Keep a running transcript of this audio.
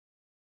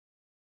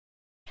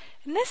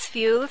In this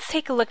view, let's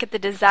take a look at the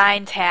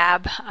Design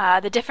tab,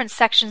 the different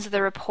sections of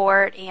the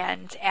report,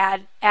 and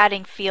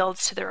adding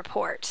fields to the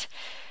report.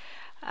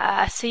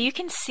 So you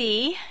can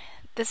see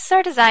this is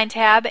our Design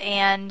tab,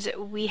 and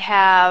we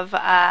have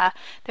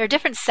there are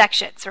different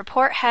sections: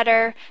 report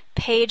header,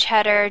 page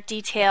header,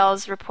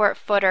 details, report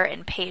footer,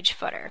 and page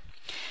footer.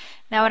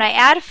 Now when I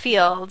add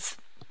fields,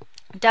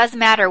 it does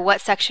matter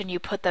what section you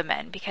put them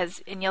in,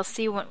 and you'll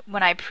see when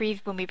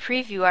we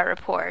preview our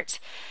report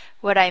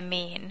what I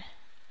mean.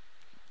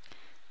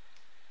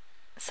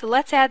 So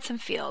let's add some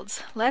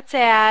fields. Let's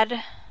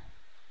add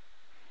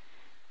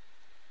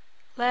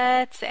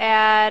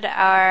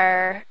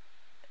our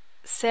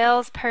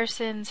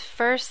salesperson's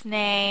first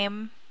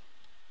name,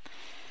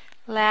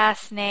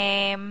 last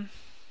name,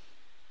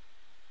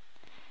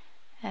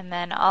 and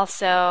then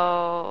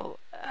also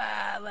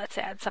let's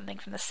add something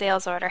from the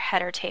sales order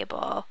header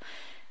table,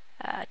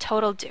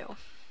 total due.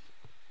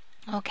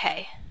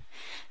 Okay,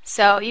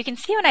 so you can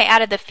see when I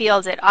added the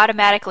fields, it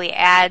automatically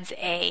adds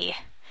a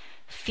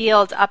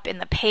field up in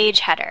the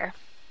page header.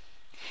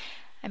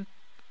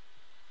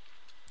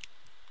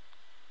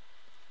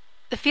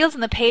 The fields in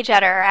the page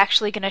header are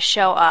actually going to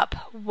show up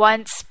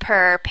once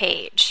per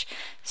page.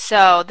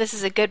 So this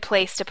is a good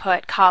place to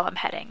put column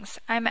headings.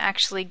 I'm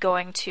actually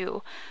going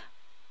to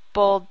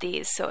bold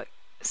these so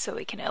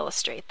we can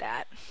illustrate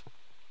that.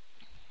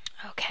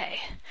 Okay,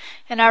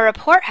 and our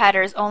report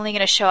header is only going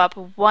to show up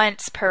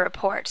once per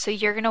report. So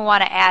you're going to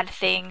want to add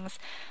things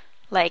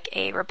like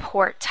a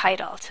report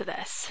title to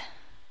this.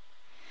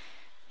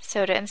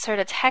 So to insert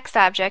a text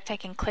object, I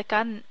can click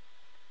on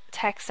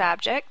text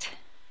object.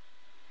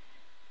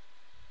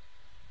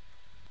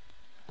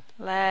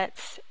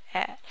 Let's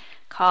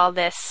call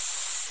this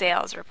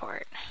sales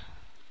report.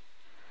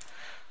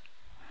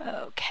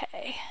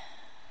 Okay,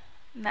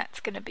 and that's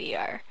going to be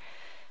our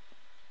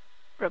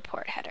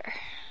report header.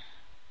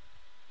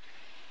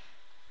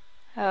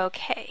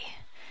 Okay,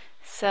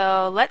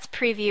 so let's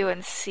preview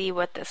and see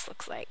what this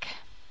looks like.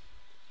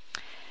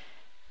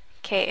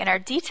 Okay, in our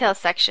details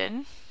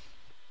section,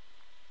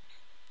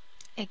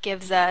 it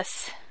gives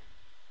us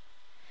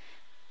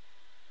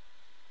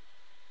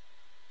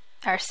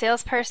our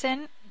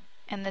salesperson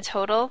and the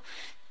total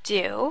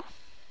due.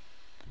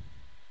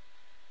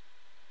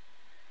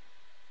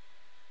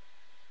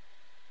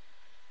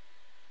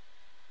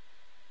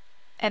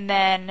 And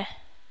then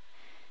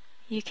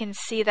you can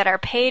see that our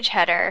page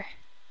header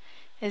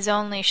is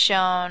only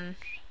shown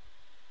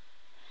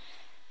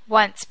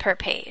once per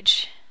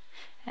page.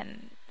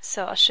 And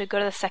so I should go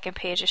to the second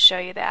page to show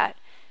you that.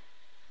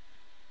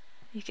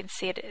 You can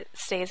see it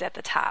stays at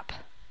the top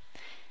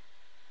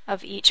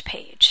of each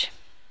page.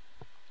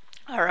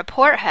 Our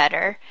report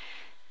header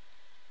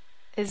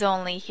is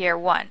only here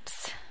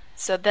once.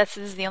 So this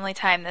is the only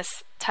time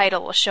this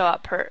title will show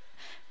up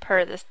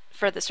for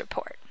this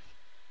report.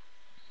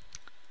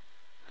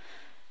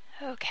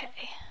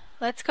 Okay,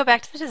 let's go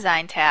back to the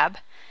Design tab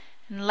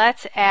and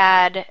let's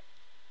add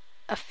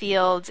a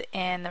field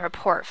in the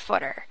report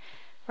footer.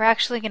 We're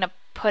actually going to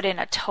put in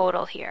a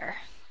total here.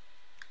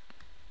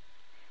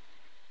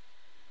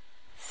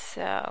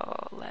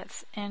 So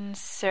let's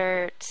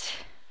insert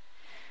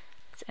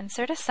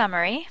a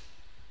summary.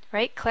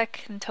 Right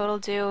click and total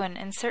due and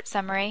insert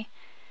summary.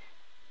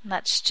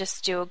 Let's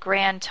just do a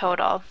grand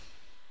total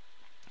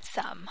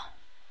sum.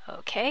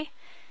 Okay.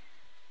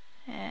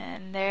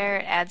 And there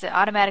it adds it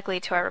automatically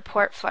to our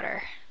report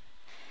footer.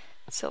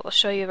 So we'll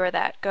show you where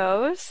that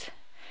goes.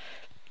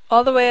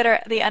 All the way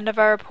at the end of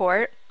our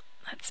report.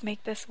 Let's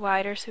make this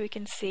wider so we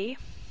can see.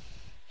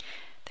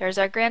 There's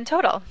our grand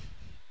total.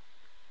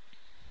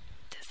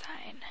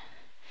 Design.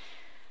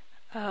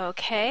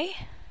 Okay.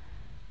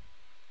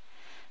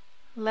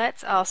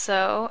 Let's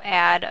also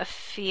add a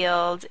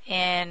field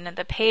in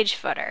the page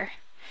footer.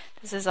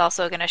 This is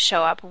also going to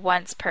show up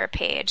once per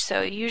page.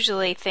 So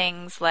usually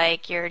things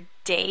like your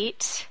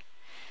date,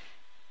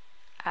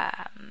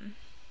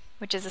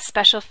 which is a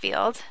special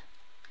field,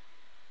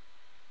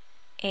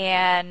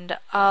 and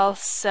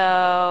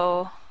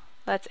also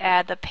let's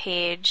add the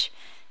page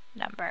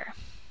number.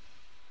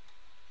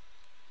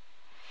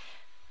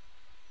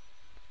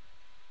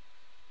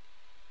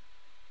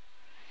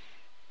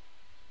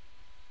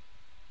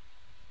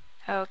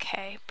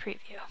 Okay,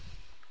 preview.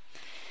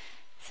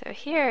 So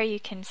here you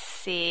can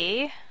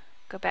see,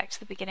 go back to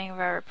the beginning of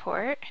our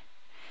report,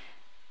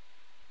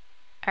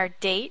 our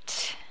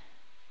date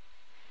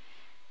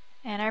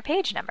and our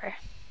page number.